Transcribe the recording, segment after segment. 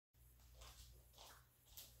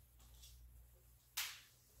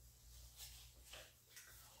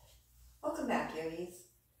yogis.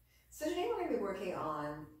 So today we're going to be working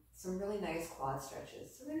on some really nice quad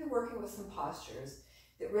stretches. So we're going to be working with some postures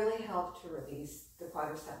that really help to release the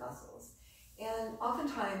quadricep muscles. And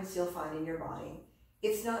oftentimes you'll find in your body,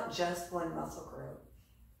 it's not just one muscle group.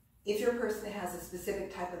 If you're a person that has a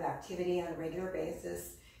specific type of activity on a regular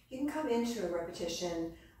basis, you can come into a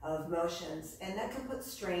repetition of motions, and that can put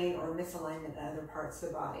strain or misalignment in other parts of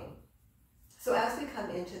the body. So as we come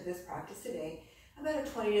into this practice today, about a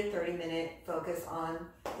 20 to 30 minute focus on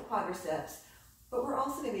the quadriceps, but we're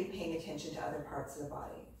also going to be paying attention to other parts of the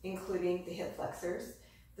body, including the hip flexors,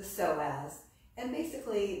 the psoas, and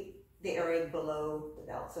basically the area below the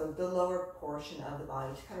belt, so the lower portion of the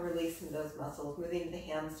body, to kind of release some of those muscles, moving to the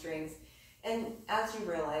hamstrings. And as you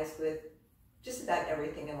realize, with just about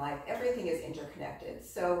everything in life, everything is interconnected.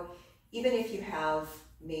 So even if you have,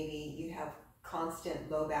 maybe you have constant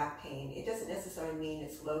low back pain, it doesn't necessarily mean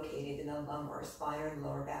it's located in the lumbar spine or in the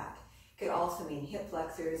lower back. It could also mean hip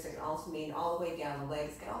flexors, it can also mean all the way down the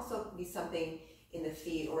legs, it can also be something in the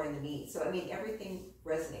feet or in the knees. So I mean, everything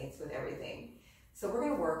resonates with everything. So we're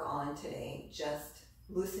going to work on today just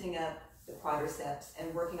loosening up the quadriceps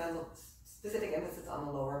and working on the specific emphasis on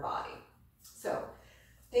the lower body. So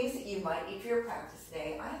things that you might need for your practice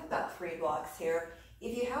today, I have about 3 blocks here.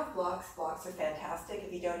 If you have blocks, blocks are fantastic.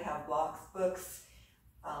 If you don't have blocks, books,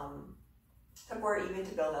 somewhere even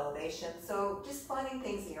to build elevation. So just finding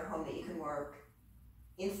things in your home that you can work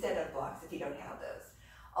instead of blocks if you don't have those.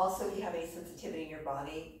 Also, if you have any sensitivity in your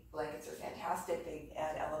body, blankets are fantastic. They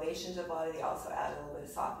add elevation to the body. They also add a little bit of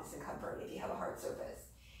softness and comfort if you have a hard surface.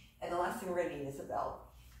 And the last thing we're going to need is a belt.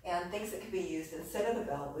 And things that could be used instead of the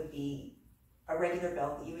belt would be a regular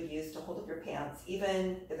belt that you would use to hold up your pants,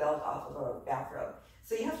 even the belt off of a bathrobe.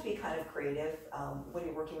 So you have to be kind of creative when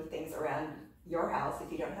you're working with things around your house if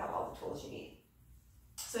you don't have all the tools you need.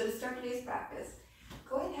 So to start today's practice,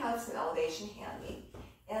 go ahead and have some elevation handy.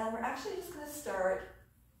 And we're actually just going to start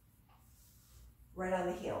right on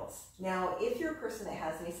the heels. Now, if you're a person that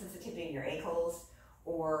has any sensitivity in your ankles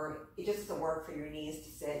or it just doesn't work for your knees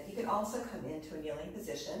to sit, you can also come into a kneeling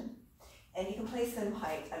position and you can place them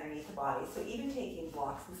height underneath the body. So even taking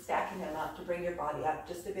blocks and stacking them up to bring your body up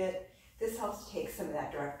just a bit, this helps to take some of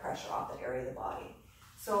that direct pressure off that area of the body.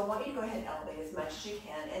 So I want you to go ahead and elevate as much as you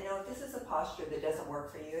can. And know if this is a posture that doesn't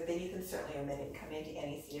work for you, then you can certainly omit it and come into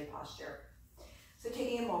any seated posture. So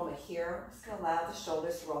taking a moment here, I'm just going to allow the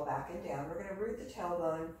shoulders to roll back and down. We're going to root the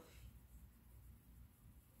tailbone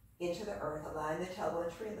into the earth, allowing the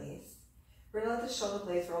tailbone to release. We're going to let the shoulder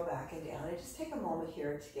blades roll back and down, and just take a moment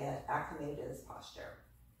here to get acclimated to this posture.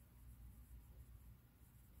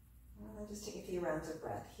 And just take a few rounds of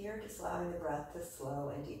breath here, just allowing the breath to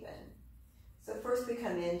slow and deepen. So first we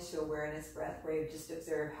come into awareness breath, where you just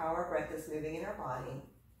observe how our breath is moving in our body.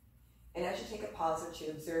 And as you take a pause or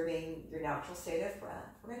two, observing your natural state of breath,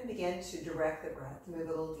 we're going to begin to direct the breath to move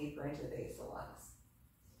a little deeper into the base of the lungs.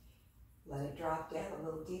 Let it drop down a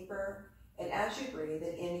little deeper. And as you breathe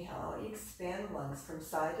and inhale, you expand the lungs from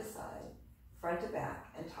side to side, front to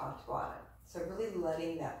back, and top to bottom. So really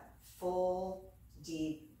letting that full,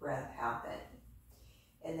 deep breath happen.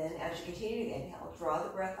 And then as you continue to inhale, draw the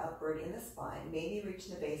breath upward in the spine, maybe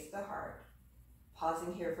reaching the base of the heart.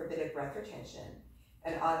 Pausing here for a bit of breath retention.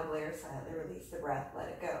 And audibly or silently release the breath, let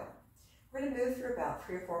it go. We're going to move through about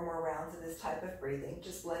 3 or 4 more rounds of this type of breathing,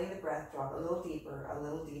 just letting the breath drop a little deeper, a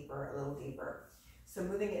little deeper, a little deeper. So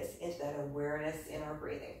moving us into that awareness in our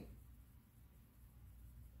breathing.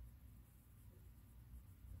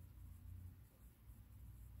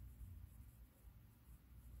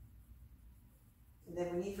 And then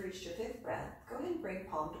when you've reached your 5th breath, go ahead and bring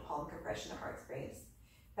palm to palm compression to heart space.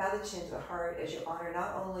 Bow the chin to the heart as you honor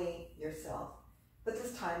not only yourself, but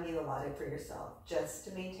this time you allotted for yourself, just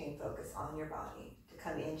to maintain focus on your body, to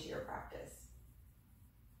come into your practice.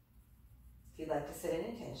 If you'd like to sit in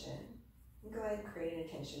intention, go ahead and create an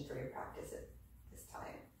intention for your practice at this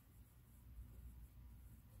time.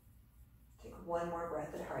 Take one more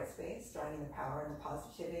breath at heart space, drawing in the power and the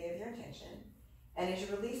positivity of your intention. And as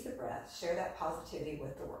you release the breath, share that positivity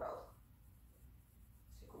with the world.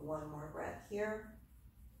 Take one more breath here.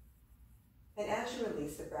 And as you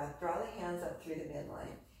release the breath, draw the hands up through the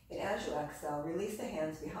midline. And as you exhale, release the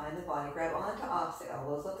hands behind the body. Grab onto opposite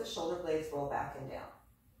elbows. Let the shoulder blades roll back and down.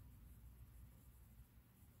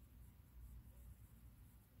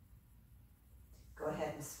 Go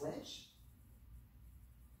ahead and switch.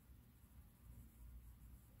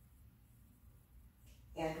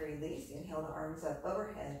 And release. Inhale the arms up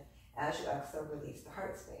overhead. As you exhale, release the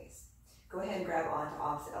heart space. Go ahead and grab onto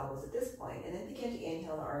opposite elbows at this point, and then begin to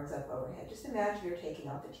inhale the arms up overhead. Just imagine you're taking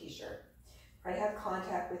off a t-shirt. Try to have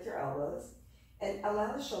contact with your elbows, And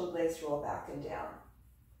allow the shoulder blades to roll back and down.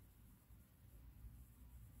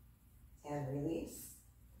 And release.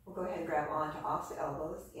 We'll go ahead and grab onto opposite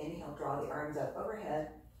elbows. Inhale, draw the arms up overhead,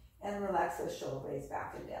 and relax those shoulder blades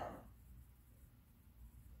back and down.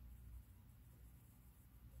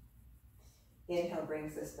 Inhale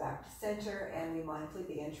brings us back to center, and we mindfully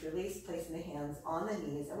begin to release, placing the hands on the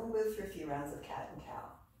knees, and we'll move through a few rounds of cat and cow.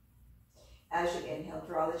 As you inhale,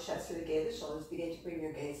 draw the chest through the gaze of the shoulders, begin to bring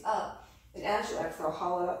your gaze up, and as you exhale,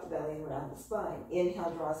 hollow out the belly and around the spine.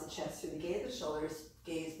 Inhale draws the chest through the gaze of the shoulders,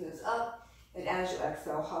 gaze moves up, and as you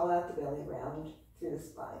exhale, hollow out the belly around through the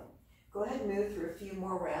spine. Go ahead and move through a few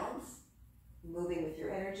more rounds, moving with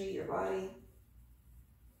your energy, your body.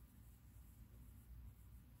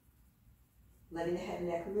 Letting the head and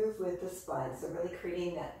neck move with the spine, so really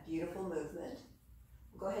creating that beautiful movement.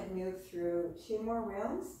 We'll go ahead and move through 2 more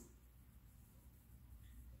rounds.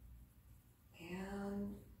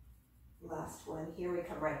 And last one, here we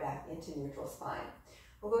come right back into neutral spine.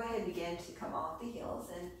 We'll go ahead and begin to come off the heels,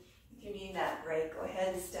 and if you're needing that break, go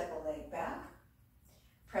ahead and step a leg back.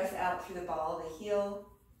 Press out through the ball, the heel,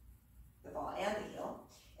 the ball and the heel,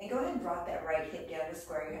 and go ahead and drop that right hip down to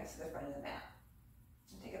square your hips to the front of the mat.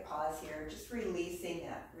 And take a pause here, just releasing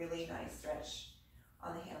that really nice stretch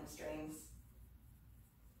on the hamstrings,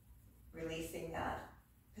 releasing that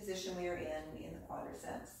position we are in the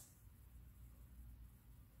quadriceps.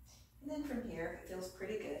 And then from here, if it feels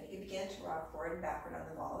pretty good, you begin to rock forward and backward on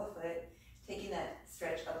the ball of the foot, taking that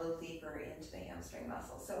stretch a little deeper into the hamstring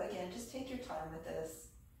muscle. So again, just take your time with this.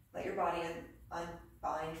 Let your body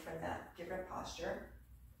unbind from that different posture.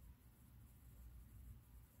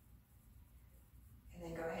 And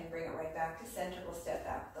then go ahead and bring it right back to center. We'll step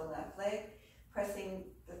back with the left leg, pressing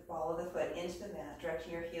the ball of the foot into the mat,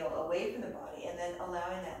 directing your heel away from the body, and then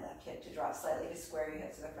allowing that left hip to drop slightly to square your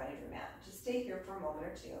hips to the front of your mat. Just stay here for a moment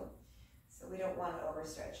or two. So we don't want to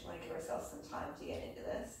overstretch. We want to give ourselves some time to get into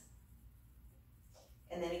this.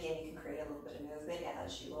 And then again, you can create a little bit of movement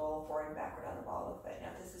as you roll forward and backward on the ball of the foot. Now,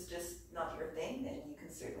 if this is just not your thing, then you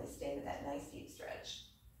can certainly stay with that nice deep stretch.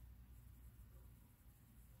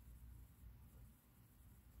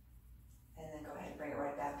 And then go ahead and bring it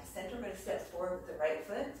right back to center. We're going to step forward with the right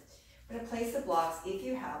foot. We're going to place the blocks if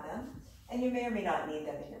you have them, and you may or may not need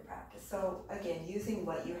them in your practice. So again, using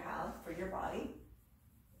what you have for your body.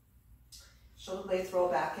 Shoulder blades roll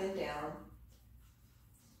back and down.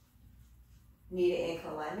 Knee to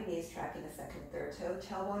ankle alignment, knees tracking the second and third toe.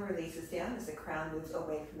 Tailbone releases down as the crown moves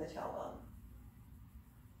away from the tailbone.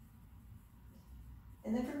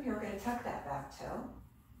 And then from here, we're going to tuck that back toe.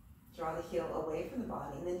 Draw the heel away from the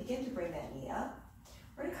body, and then begin to bring that knee up.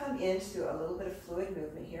 We're going to come into a little bit of fluid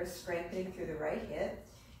movement here, strengthening through the right hip.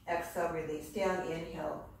 Exhale, release down.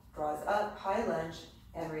 Inhale, draws up, high lunge,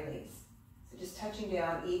 and release. So just touching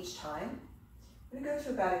down each time. We're going to go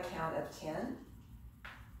to about a count of 10.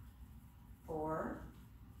 4,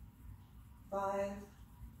 5,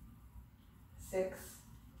 6,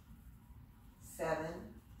 7,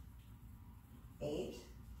 8,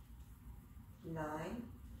 9,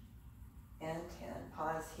 and 10.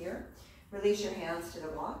 Pause here. Release your hands to the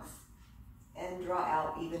blocks and draw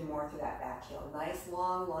out even more through that back heel. Nice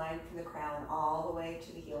long line from the crown all the way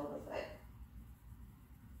to the heel of the foot.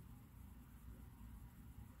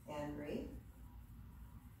 And breathe.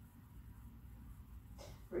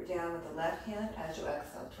 Root down with the left hand. As you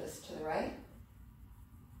exhale, twist to the right.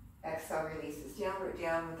 Exhale, releases down. Root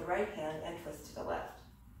down with the right hand and twist to the left.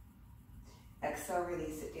 Exhale,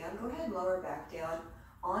 release it down. Go ahead and lower back down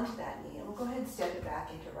onto that knee, and we'll go ahead and step it back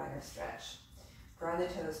into runner stretch. Drawing the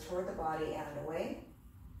toes toward the body and away.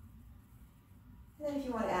 And then if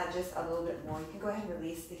you want to add just a little bit more, you can go ahead and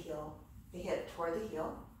release the heel, the hip toward the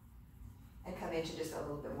heel, and come into just a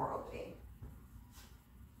little bit more opening.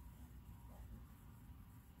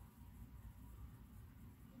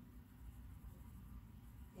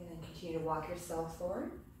 And then continue to walk yourself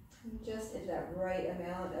forward, just into that right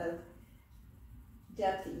amount of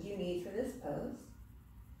depth that you need for this pose.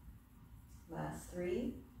 Last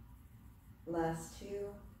 3, last 2,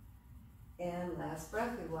 and last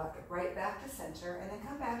breath. We walk it right back to center, and then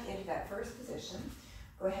come back into that first position.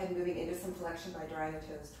 Go ahead and moving into some flexion by drawing the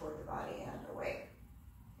toes toward the body and away.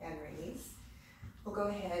 And release. We'll go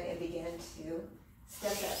ahead and begin to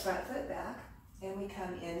step that front foot back, and we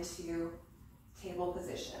come into table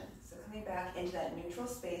position. So coming back into that neutral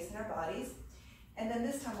space in our bodies, and then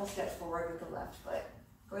this time we'll step forward with the left foot,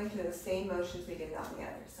 going through the same motions we did on the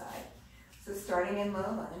other side. So starting in low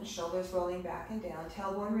lunge, shoulders rolling back and down,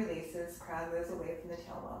 tailbone releases, crown moves away from the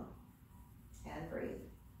tailbone, and breathe.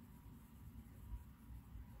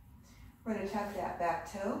 We're going to tuck that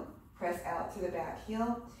back toe, press out through the back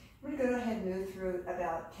heel, We're going to go ahead and move through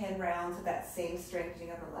about 10 rounds of that same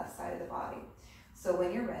strengthening of the left side of the body. So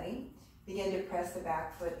when you're ready, begin to press the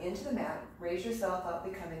back foot into the mat. Raise yourself up,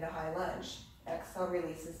 become into high lunge. Exhale,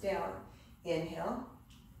 releases down. Inhale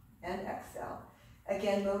and exhale.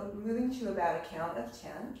 Again, moving to about a count of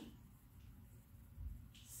 10.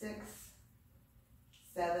 6,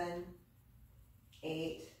 7,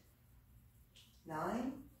 8,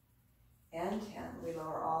 9, and 10. We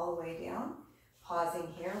lower all the way down. Pausing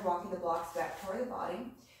here, walking the blocks back toward the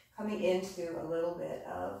body. Coming into a little bit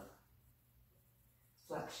of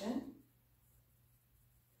flexion.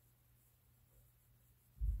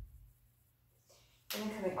 And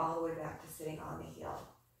then coming all the way back to sitting on the heel,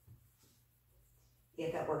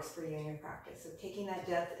 if that works for you in your practice. So taking that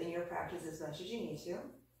depth in your practice as much as you need to.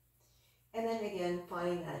 And then again,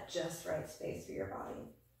 finding that just right space for your body.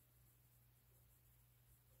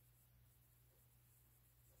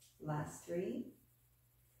 Last 3,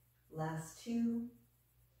 last 2,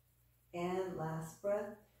 and last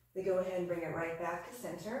breath. We go ahead and bring it right back to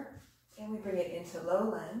center, and we bring it into low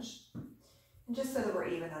lunge. And just so that we're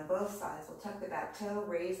even on both sides, we'll tuck the back toe,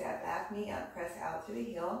 raise that back knee up, press out through the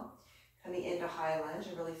heel, coming into high lunge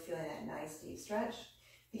and really feeling that nice deep stretch.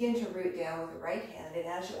 Begin to root down with the right hand, and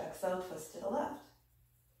as you exhale, twist to the left.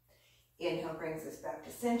 Inhale brings us back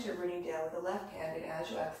to center, rooting down with the left hand, and as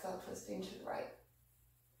you exhale, twisting to the right.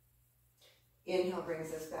 Inhale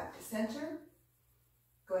brings us back to center.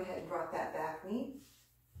 Go ahead and drop that back knee.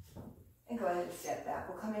 And go ahead and step back.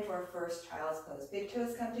 We'll come into our first child's pose. Big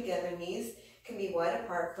toes come together, knees can be wide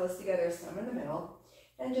apart, close together, some in the middle.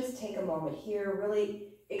 And just take a moment here, really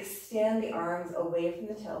extend the arms away from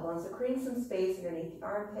the tailbone, so creating some space underneath the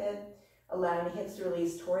armpit, allowing the hips to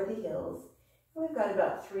release toward the heels. And we've got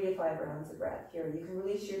about 3 to 5 rounds of breath here. You can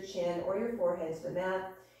release your chin or your forehead to the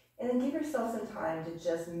mat, and then give yourself some time to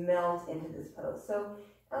just melt into this pose. So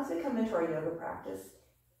as we come into our yoga practice,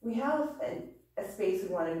 we have a space we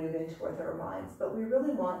want to move into with our minds, but we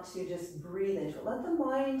really want to just breathe into it. Let the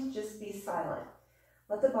mind just be silent.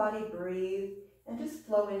 Let the body breathe and just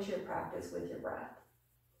flow into your practice with your breath.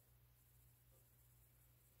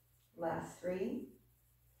 Last 3,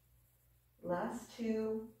 last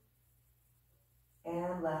 2,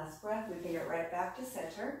 and last breath. We bring it right back to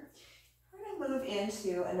center. We're going to move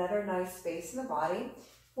into another nice space in the body.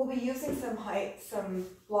 We'll be using some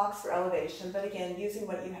blocks for elevation, but again, using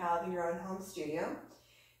what you have in your own home studio.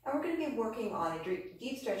 And we're going to be working on a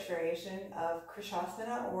deep stretch variation of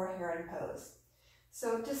Krouchasana or Heron pose.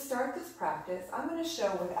 So to start this practice, I'm going to show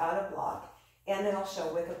without a block, and then I'll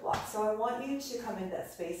show with a block. So I want you to come into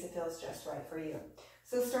that space that feels just right for you.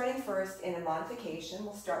 So starting first in a modification,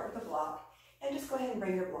 we'll start with a block, and just go ahead and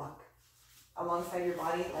bring your block alongside your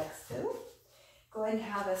body, legs too. Go ahead and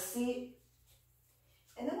have a seat.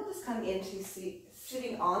 And then we'll just come into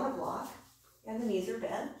sitting on the block, and the knees are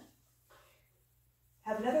bent.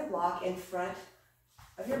 Have another block in front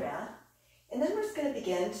of your mat. And then we're just going to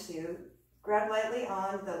begin to grab lightly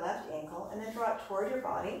on the left ankle, and then draw it toward your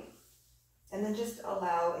body. And then just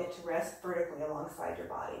allow it to rest vertically alongside your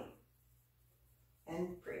body.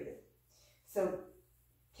 And breathe. So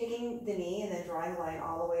taking the knee and then drawing the line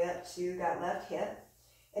all the way up to that left hip.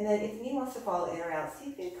 And then if the knee wants to fall in or out,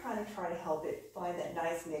 see if you can kind of try to help it find that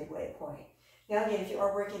nice midway point. Now again, if you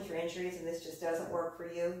are working through injuries and this just doesn't work for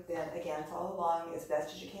you, then again, follow along as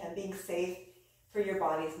best as you can. Being safe for your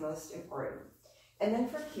body is most important. And then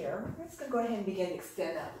from here, we're just going to go ahead and begin to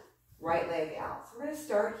extend that right leg out. So we're going to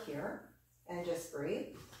start here and just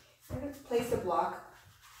breathe. We're going to place a block,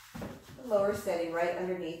 the lower setting right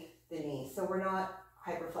underneath the knee. So we're not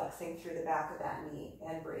hyperflexing through the back of that knee,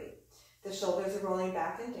 and breathe. The shoulders are rolling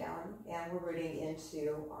back and down, and we're rooting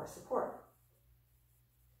into our support.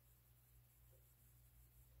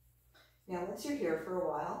 Now, once you're here for a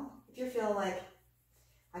while, if you're feeling like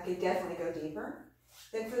I could definitely go deeper,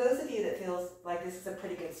 then for those of you that feels like this is a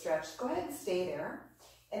pretty good stretch, go ahead and stay there,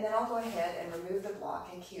 and then I'll go ahead and remove the block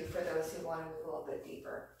and cue for those who want to move a little bit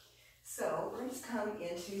deeper. So we're going to just come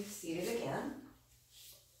into seated again.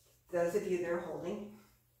 Those of you that are holding,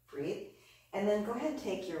 breathe. And then go ahead and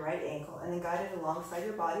take your right ankle and then guide it alongside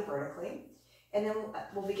your body vertically. And then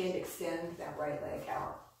we'll begin to extend that right leg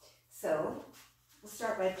out. So we'll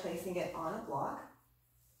start by placing it on a block.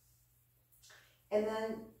 And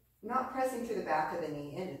then not pressing through the back of the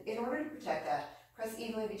knee. And in order to protect that, press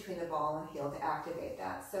evenly between the ball and heel to activate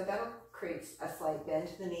that. So that'll create a slight bend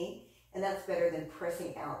to the knee. And that's better than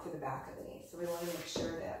pressing out through the back of the knee. So we want to make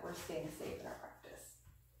sure that we're staying safe in our practice.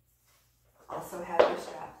 Also have your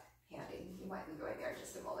strap handy. You might be going there in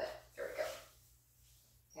just a moment. There we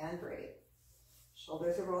go. And breathe.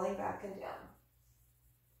 Shoulders are rolling back and down.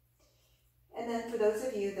 And then for those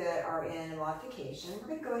of you that are in a modification, we're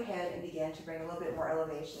going to go ahead and begin to bring a little bit more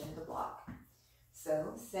elevation into the block.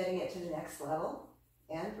 So setting it to the next level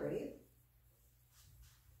and breathe.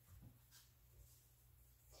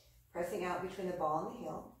 Pressing out between the ball and the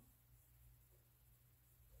heel.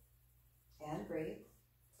 And breathe.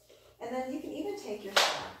 And then you can even take your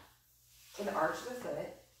strap in the arch of the foot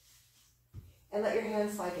and let your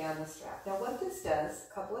hands slide down the strap. Now what this does,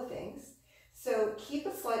 a couple of things. So keep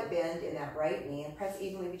a slight bend in that right knee and press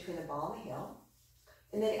evenly between the ball and the heel.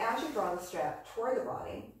 And then as you draw the strap toward the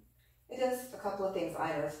body, it does a couple of things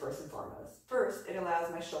I notice first and foremost. First, it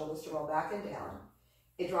allows my shoulders to roll back and down.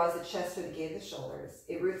 It draws the chest to the gate of the shoulders.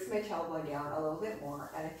 It roots my tailbone down a little bit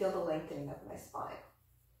more, and I feel the lengthening of my spine.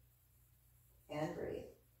 And breathe.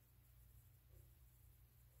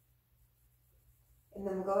 And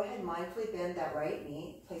then we'll go ahead and mindfully bend that right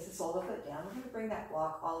knee, place the sole of the foot down. We're going to bring that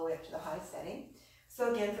block all the way up to the high setting.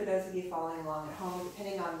 So again, for those of you following along at home,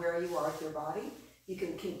 depending on where you are with your body, you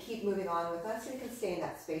can keep moving on with us, or you can stay in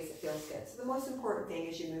that space that feels good. So the most important thing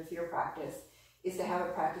as you move through your practice is to have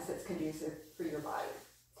a practice that's conducive for your body.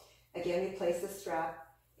 Again, we place the strap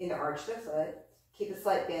in the arch of the foot, keep a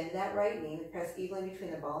slight bend in that right knee, we press evenly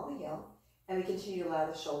between the ball and the heel, and we continue to allow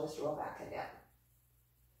the shoulders to roll back and down.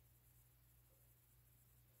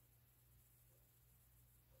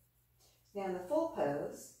 Now in the full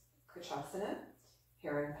pose, Krouchasana,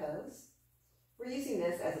 Heron pose, we're using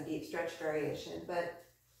this as a deep stretch variation, but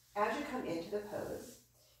as you come into the pose,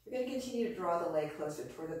 you're going to continue to draw the leg closer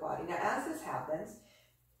toward the body. Now as this happens,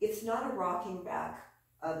 it's not a rocking back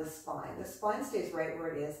of the spine. The spine stays right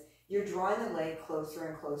where it is. You're drawing the leg closer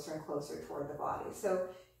and closer and closer toward the body. So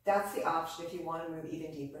that's the option if you want to move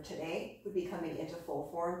even deeper. Today would be coming into full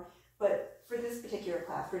form, but for this particular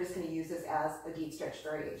class, we're just going to use this as a deep stretch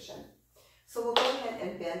variation. So we'll go ahead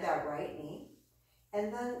and bend that right knee.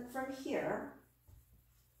 And then from here,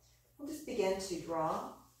 we'll just begin to draw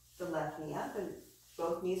the left knee up, and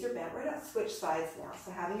both knees are bent. We're going to switch sides now.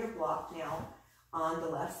 So having your block now on the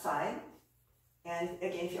left side. And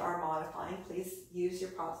again, if you are modifying, please use your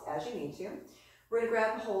props as you need to. We're going to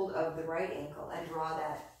grab hold of the right ankle and draw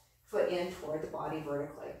that foot in toward the body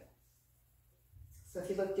vertically. So if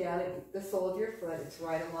you look down at the sole of your foot, it's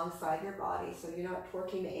right alongside your body, so you're not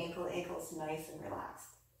torquing the ankle. The ankle's nice and relaxed.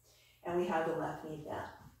 And we have the left knee bent.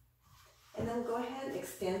 And then we'll go ahead and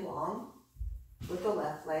extend long with the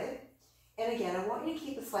left leg. And again, I want you to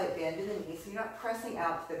keep a slight bend in the knee, so you're not pressing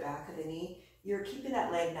out to the back of the knee. You're keeping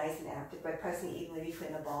that leg nice and active by pressing evenly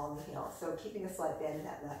between the ball and the heel. So keeping a slight bend in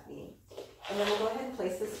that left knee. And then we'll go ahead and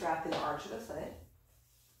place the strap in the arch of the foot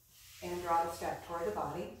and draw the strap toward the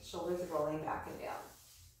body. Shoulders are rolling back and down.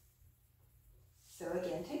 So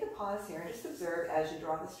again, take a pause here and just observe as you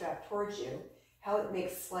draw the strap towards you how it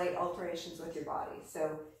makes slight alterations with your body.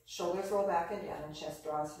 So shoulders roll back and down and chest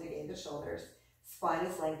draws to the gate of the shoulders. Spine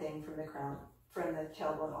is lengthening from the crown, from the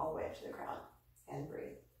tailbone all the way up to the crown. And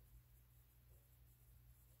breathe.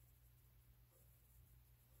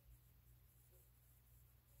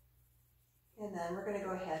 And then we're going to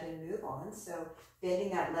go ahead and move on. So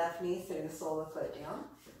bending that left knee, setting the sole of the foot down.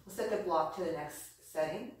 We'll set the block to the next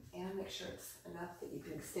setting and make sure it's enough that you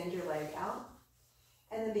can extend your leg out.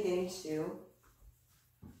 And then beginning to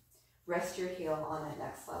rest your heel on that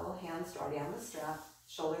next level. Hands draw down the strap.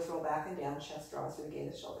 Shoulders roll back and down. Chest draws through the gate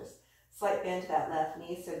of the shoulders. Slight bend to that left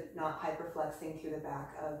knee, so not hyperflexing through the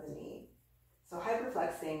back of the knee. So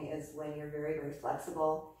hyperflexing is when you're very, very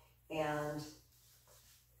flexible, and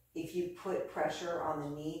if you put pressure on the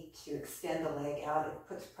knee to extend the leg out, it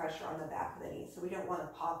puts pressure on the back of the knee. So we don't want to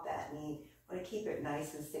pop that knee. We want to keep it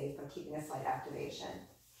nice and safe by keeping a slight activation.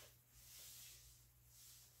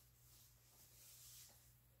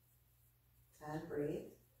 And breathe.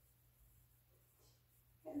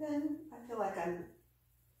 And then I feel like I'm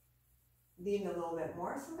needing a little bit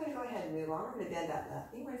more, so I'm going to go ahead and move on. We're going to bend that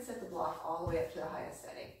left knee. We're going to set the block all the way up to the highest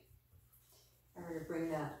setting. And we're going to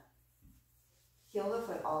bring that heel of the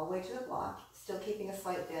foot all the way to the block, still keeping a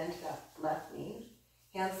slight bend to that left knee.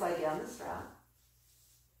 Hands slide down the strap.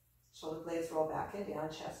 Shoulder blades roll back and down,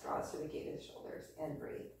 chest draws to the gate of the shoulders, and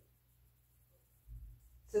breathe.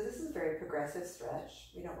 So this is a very progressive stretch.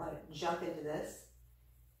 We don't want to jump into this.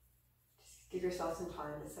 Just give yourself some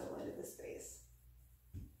time to settle into the space.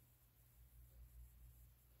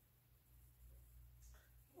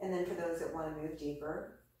 And then for those that want to move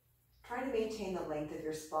deeper, try to maintain the length of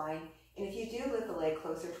your spine. And if you do lift the leg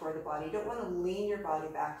closer toward the body, you don't want to lean your body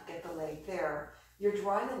back to get the leg there. You're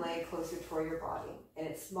drawing the leg closer toward your body, and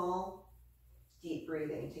it's small, deep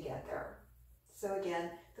breathing to get there. So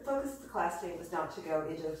again, the focus of the class today was not to go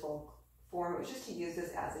into the full form. It was just to use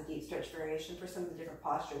this as a deep stretch variation for some of the different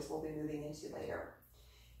postures we'll be moving into later.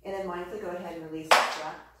 And then mindfully go ahead and release the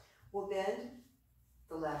strap. We'll bend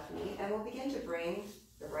the left knee and we'll begin to bring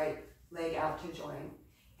the right leg out to join.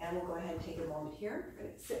 And we'll go ahead and take a moment here. We're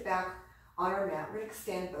going to sit back on our mat. We're going to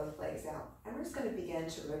extend both legs out. And we're just going to begin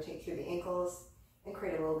to rotate through the ankles and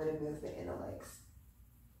create a little bit of movement in the legs.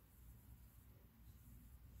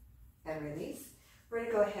 And release. We're going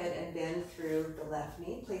to go ahead and bend through the left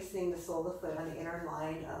knee, placing the sole of the foot on the inner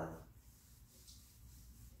line of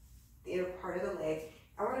the inner part of the leg.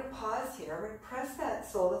 And we're going to pause here. We're going to press that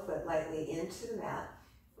sole of the foot lightly into the mat.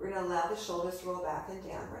 We're going to allow the shoulders to roll back and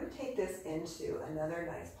down. We're going to take this into another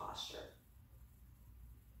nice posture.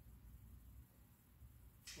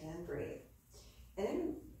 And breathe. And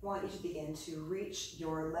then I want you to begin to reach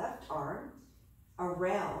your left arm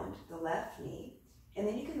around the left knee. And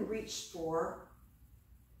then you can reach for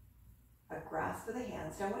a grasp of the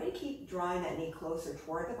hands. Now I want you to keep drawing that knee closer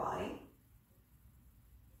toward the body.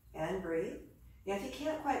 And breathe. Now if you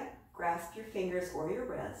can't quite grasp your fingers or your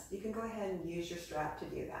wrists, you can go ahead and use your strap to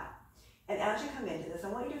do that. And as you come into this, I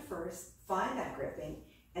want you to first find that gripping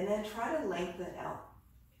and then try to lengthen out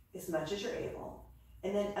as much as you're able.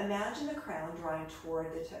 And then imagine the crown drawing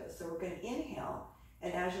toward the toes. So we're going to inhale,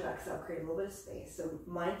 and as you exhale, create a little bit of space. So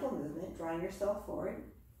mindful movement, drawing yourself forward.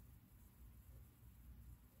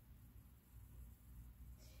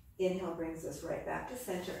 Inhale brings us right back to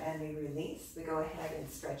center and we release. We go ahead and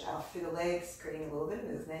stretch out through the legs, creating a little bit of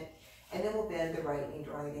movement. And then we'll bend the right knee,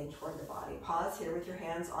 drawing it in toward the body. Pause here with your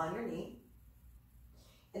hands on your knee.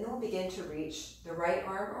 And then we'll begin to reach the right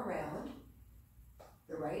arm around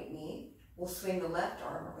the right knee. We'll swing the left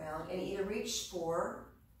arm around and either reach for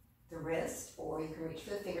the wrist or you can reach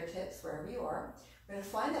for the fingertips, wherever you are. We're going to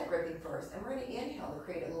find that gripping first, and we're going to inhale to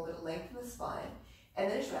create a little bit of length in the spine. And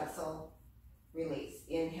then as you exhale, release.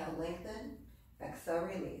 Inhale, lengthen. Exhale,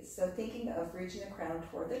 release. So thinking of reaching the crown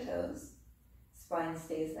toward the toes. Spine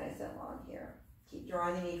stays nice and long here. Keep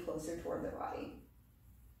drawing the knee closer toward the body.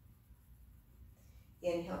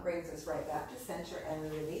 Inhale brings us right back to center and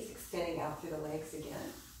we release, extending out through the legs again.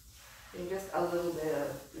 And just a little bit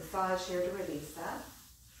of massage here to release that.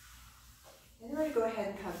 And then we're going to go ahead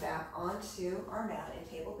and come back onto our mat in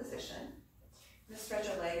table position. I'm going to stretch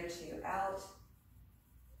a leg or two out.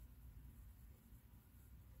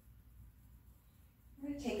 We're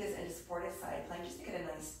going to take this into supported side plank just to get a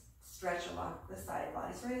nice stretch along the side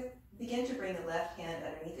body. So we're going to begin to bring the left hand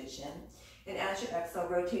underneath the chin. And as you exhale,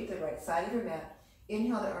 rotate the right side of your mat.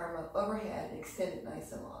 Inhale the arm up overhead and extend it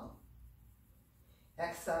nice and long.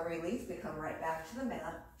 Exhale, release. We come right back to the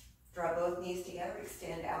mat. Draw both knees together.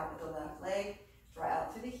 Extend out with the left leg. Draw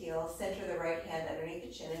out through the heel. Center the right hand underneath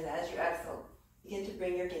the chin. And as you exhale, begin to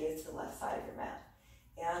bring your gaze to the left side of your mat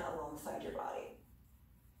and alongside your body.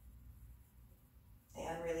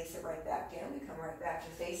 And release it right back down. We come right back to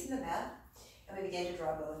facing the mat. And we begin to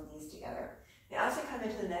draw both knees together. Now as we come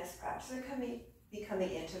into the next practice, we're going to be coming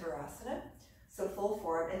into Virasana. So full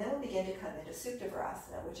forward. And then we'll begin to come into Supta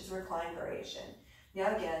Virasana, which is a reclined variation.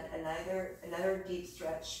 Now again, another deep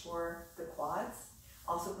stretch for the quads.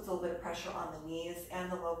 Also puts a little bit of pressure on the knees and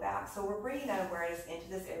the low back. So we're bringing that awareness into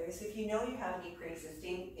this area. So if you know you have any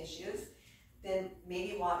pre-existing issues, then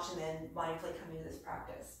maybe watch and then mindfully come into this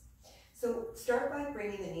practice. So start by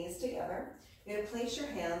bringing the knees together. You're going to place your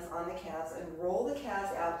hands on the calves and roll the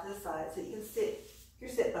calves out to the side so you can sit your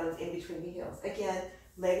sit bones in between the heels. Again,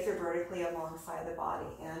 legs are vertically alongside the body,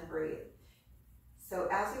 and breathe. So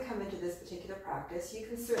as we come into this particular practice, you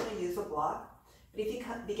can certainly use a block, but if you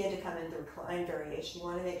begin to come into the reclined variation, you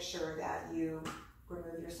want to make sure that you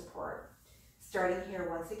remove your support. Starting here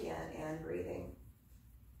once again and breathing.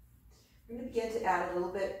 We're going to begin to add a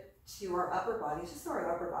little bit to our upper body, just so our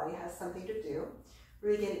upper body has something to do.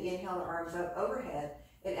 We're going to inhale the arms up overhead,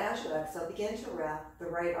 and as you exhale, begin to wrap the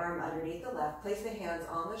right arm underneath the left, place the hands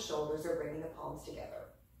on the shoulders or bringing the palms together.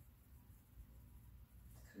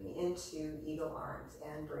 Coming into eagle arms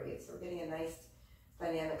and breathe. So we're getting a nice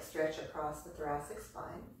dynamic stretch across the thoracic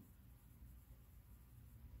spine.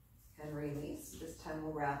 And release. This time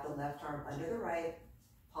we'll wrap the left arm under the right,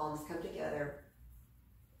 palms come together,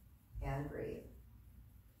 and breathe.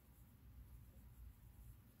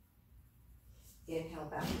 Inhale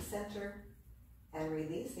back to center and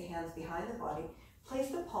release the hands behind the body. Place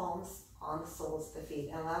the palms on the soles of the feet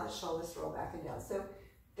and allow the shoulders to roll back and down. So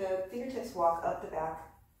the fingertips walk up the back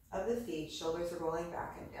of the feet, shoulders are rolling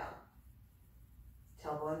back and down.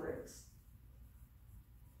 Tailbone roots.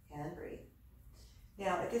 And breathe.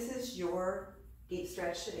 Now, if this is your deep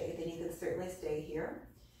stretch today, then you can certainly stay here.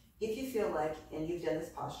 If you feel like, and you've done this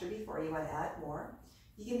posture before, you want to add more,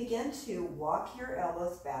 you can begin to walk your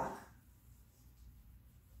elbows back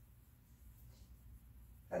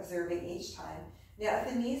observing each time. Now, if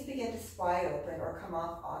the knees begin to splay open or come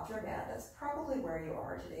off your mat, that's probably where you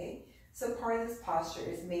are today. So part of this posture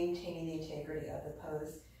is maintaining the integrity of the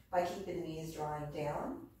pose by keeping the knees drawing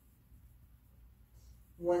down.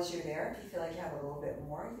 Once you're there, if you feel like you have a little bit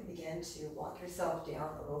more, you can begin to walk yourself down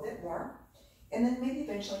a little bit more, and then maybe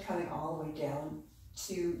eventually coming all the way down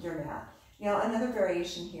to your mat. Now, another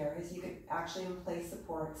variation here is you could actually place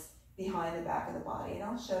supports behind the back of the body, and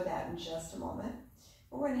I'll show that in just a moment.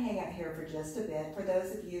 But we're going to hang out here for just a bit. For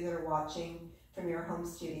those of you that are watching from your home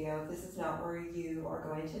studio, if this is not where you are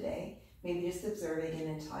going today, maybe just observing and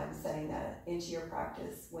in time setting that into your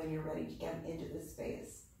practice when you're ready to get into this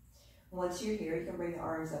space. Once you're here, you can bring the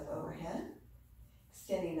arms up overhead,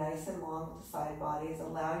 extending nice and long with the side bodies,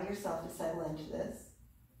 allowing yourself to settle into this.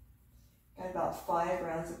 Got about 5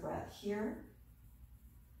 rounds of breath here.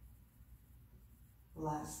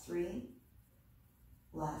 Last 3,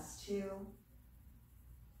 last 2,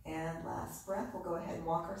 and last breath. We'll go ahead and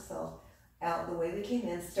walk ourselves out the way we came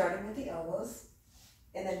in, starting with the elbows,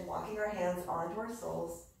 and then walking our hands onto our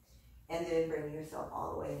soles, and then bringing yourself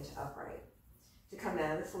all the way into upright. To come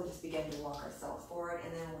out of this, we'll just begin to walk ourselves forward,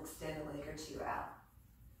 and then we'll extend a leg or two out.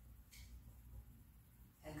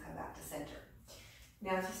 And come back to center.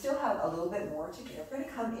 Now, if you still have a little bit more to give, we're going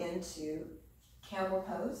to come into Camel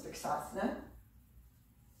pose, Ustrasana,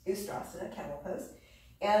 Camel pose.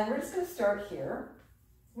 And we're just going to start here.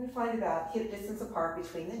 We're going to find about hip distance apart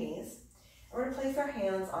between the knees. And we're going to place our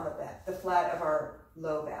hands on the back, the flat of our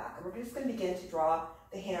low back. And we're just going to begin to draw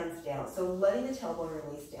the hands down. So letting the tailbone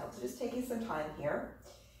release down. So just taking some time here.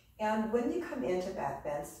 And when you come into back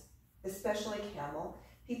bends, especially Camel,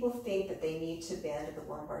 people think that they need to bend at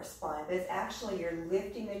the lumbar spine, but it's actually you're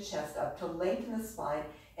lifting the chest up to lengthen the spine,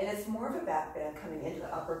 and it's more of a back bend coming into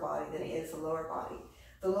the upper body than it is the lower body.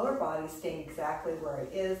 The lower body is staying exactly where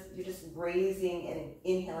it is. You're just raising and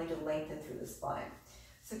inhaling to lengthen through the spine.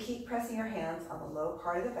 So keep pressing your hands on the low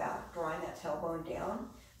part of the back, drawing that tailbone down.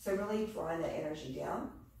 So really drawing that energy down.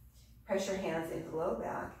 Press your hands into the low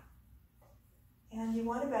back. And you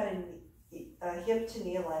want about a hip to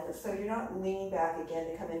knee alignment, so you're not leaning back again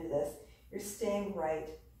to come into this. You're staying right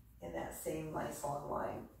in that same nice long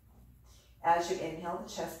line. As you inhale,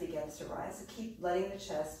 the chest begins to rise, so keep letting the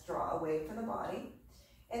chest draw away from the body.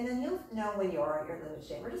 And then you'll know when you are at your limit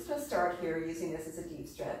state. We're just going to start here using this as a deep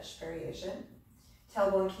stretch variation.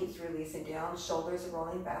 Tailbone keeps releasing down, shoulders are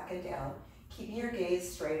rolling back and down, keeping your gaze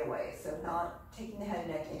straight away, so not taking the head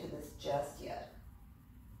and neck into this just yet.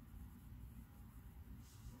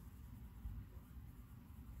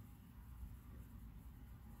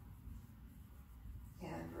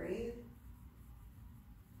 And breathe.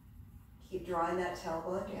 Keep drawing that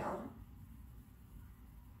tailbone down.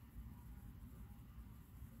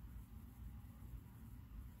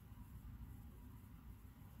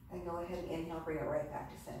 And go ahead and inhale, bring it right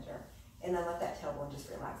back to center. And then let that tailbone just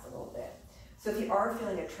relax a little bit. So if you are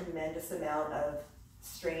feeling a tremendous amount of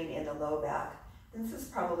strain in the low back, then this is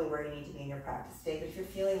probably where you need to be in your practice day. But if you're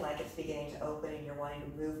feeling like it's beginning to open and you're wanting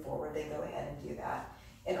to move forward, then go ahead and do that.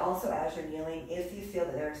 And also as you're kneeling, if you feel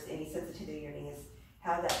that there's any sensitivity in your knees,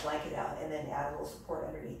 have that blanket out and then add a little support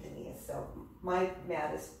underneath the knees. So my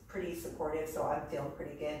mat is pretty supportive, so I'm feeling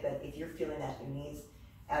pretty good. But if you're feeling that in your knees,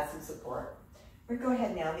 add some support. We're going to go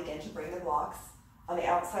ahead now and begin to bring the blocks on the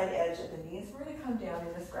outside edge of the knees. We're going to come down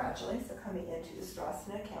in this gradually, so coming into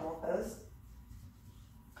Ustrasana, Camel pose.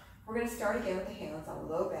 We're going to start again with the hands on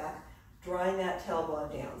the low back, drawing that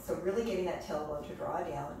tailbone down. So really getting that tailbone to draw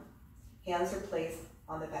down. Hands are placed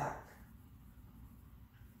on the back,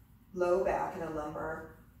 low back and the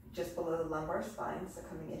lumbar, just below the lumbar spine, so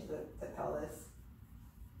coming into the pelvis.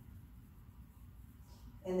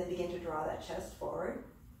 And then begin to draw that chest forward.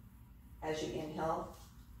 As you inhale,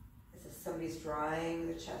 it's as somebody's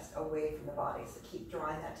drawing the chest away from the body. So keep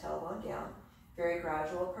drawing that tailbone down. Very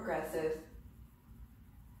gradual, progressive.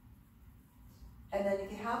 And then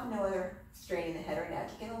if you have no other strain in the head or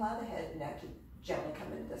neck, you can allow the head and neck to gently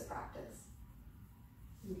come into this practice.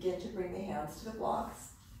 Begin to bring the hands to the blocks.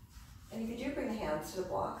 And if you do bring the hands to the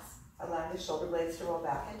blocks, allowing the shoulder blades to roll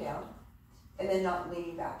back and down, and then not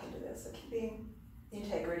leaning back into this. So keeping the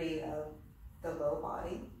integrity of the low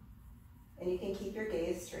body. And you can keep your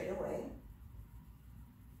gaze straight away.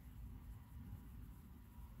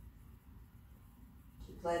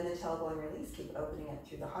 Keep letting the tailbone release. Keep opening it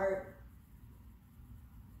through the heart.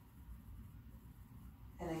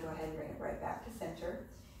 And then go ahead and bring it right back to center.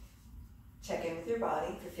 Check in with your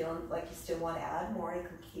body. If you're feeling like you still want to add more, you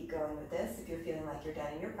can keep going with this. If you're feeling like you're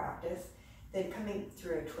done in your practice, then coming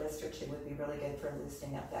through a twist or two would be really good for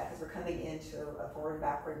loosening up that, because we're coming into a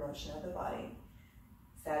forward-backward motion of the body.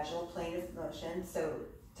 Sagittal plane is motion, so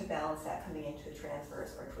to balance that coming into a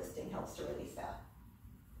transverse or twisting helps to release that.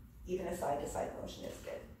 Even a side-to-side motion is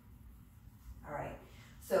good. All right,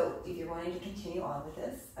 so if you're wanting to continue on with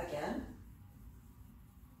this, again,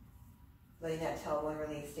 letting that tailbone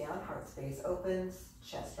release down, heart space opens,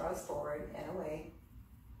 chest draws forward and away.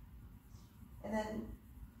 And then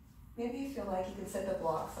maybe you feel like you can set the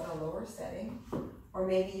blocks on a lower setting, or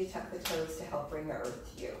maybe you tuck the toes to help bring the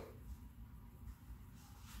earth to you.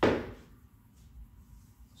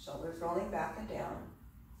 Shoulders rolling back and down,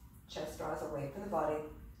 chest draws away from the body,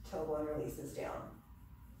 tailbone releases down.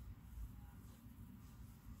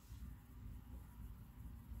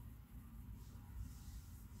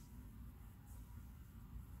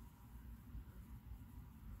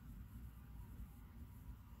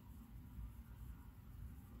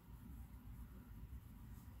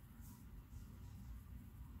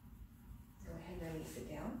 Go ahead and release it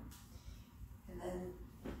down. And then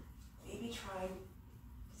maybe try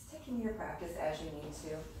just taking your practice as you need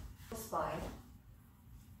to. Spine.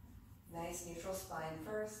 Nice neutral spine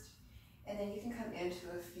first, and then you can come into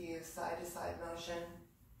a few side-to-side motion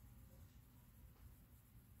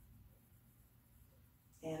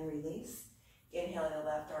and release. Inhaling the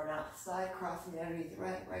left arm out the side, crossing it underneath the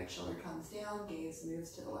right, right shoulder comes down, gaze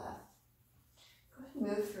moves to the left. Go ahead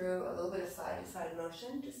and move through a little bit of side-to-side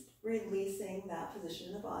motion, just releasing that position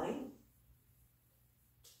in the body.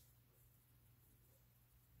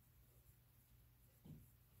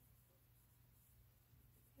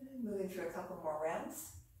 Moving through a couple more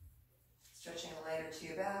rounds, stretching a leg or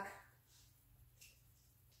two back,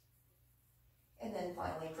 and then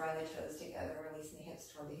finally drawing the toes together, releasing the hips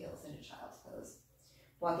toward the heels into child's pose.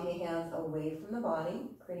 Walking the hands away from the body,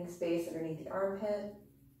 creating space underneath the armpit,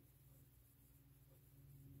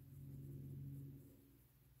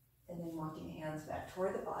 and then walking the hands back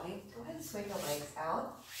toward the body. Go ahead and swing the legs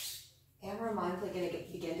out, and we're mindfully going to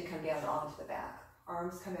begin to come down onto the back.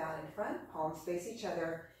 Arms come out in front, palms face each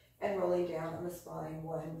other, and rolling down on the spine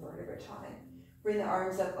one vertebra at a time. Bring the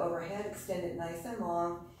arms up overhead, extend it nice and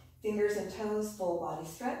long. Fingers and toes, full body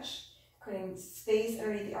stretch. Creating space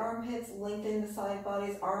underneath the armpits, lengthen the side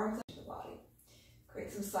bodies, arms into the body.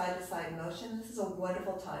 Create some side-to-side motion. This is a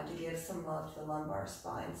wonderful time to give some love to the lumbar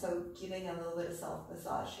spine. So giving a little bit of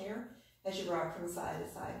self-massage here as you rock from side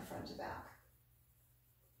to side, front to back.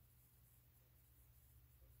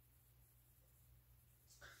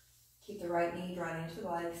 Keep the right knee drawn into the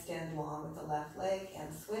body, extend long with the left leg,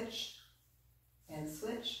 and switch, and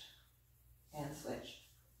switch, and switch,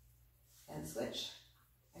 and switch.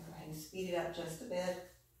 And go ahead and speed it up just a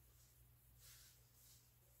bit.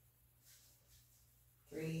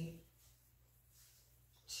 3,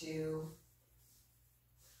 2,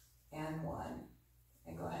 and 1.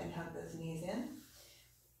 And go ahead and hug those knees in.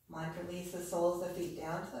 Mindfully release the soles of the feet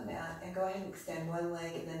down to the mat, and go ahead and extend one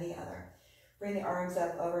leg and then the other. Bring the arms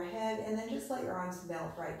up overhead, and then just let your arms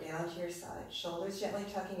melt right down to your side. Shoulders gently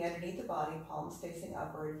tucking underneath the body, palms facing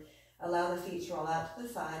upward. Allow the feet to roll out to the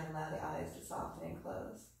side, and allow the eyes to soften and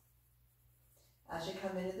close. As you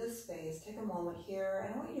come into this space, take a moment here,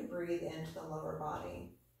 and I want you to breathe into the lower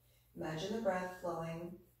body. Imagine the breath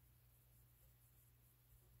flowing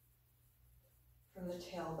from the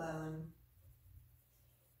tailbone,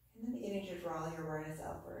 and then beginning to draw your awareness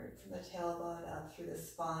upward, from the tailbone up through the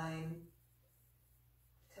spine,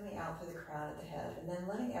 coming out through the crown of the head, and then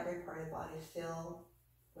letting every part of the body fill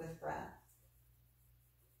with breath.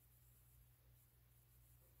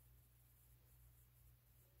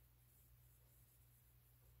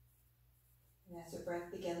 And as your breath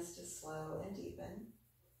begins to slow and deepen,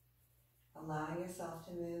 allowing yourself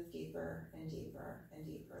to move deeper and deeper and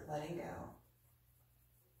deeper, letting go.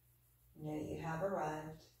 Know that you have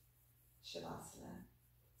arrived, Shavasana.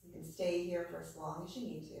 You can stay here for as long as you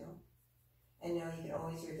need to. And know you can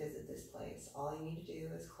always revisit this place. All you need to do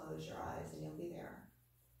is close your eyes and you'll be there.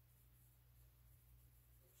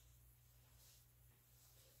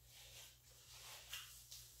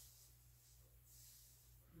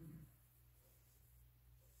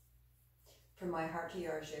 From my heart to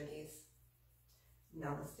yours, yogis,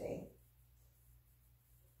 namaste.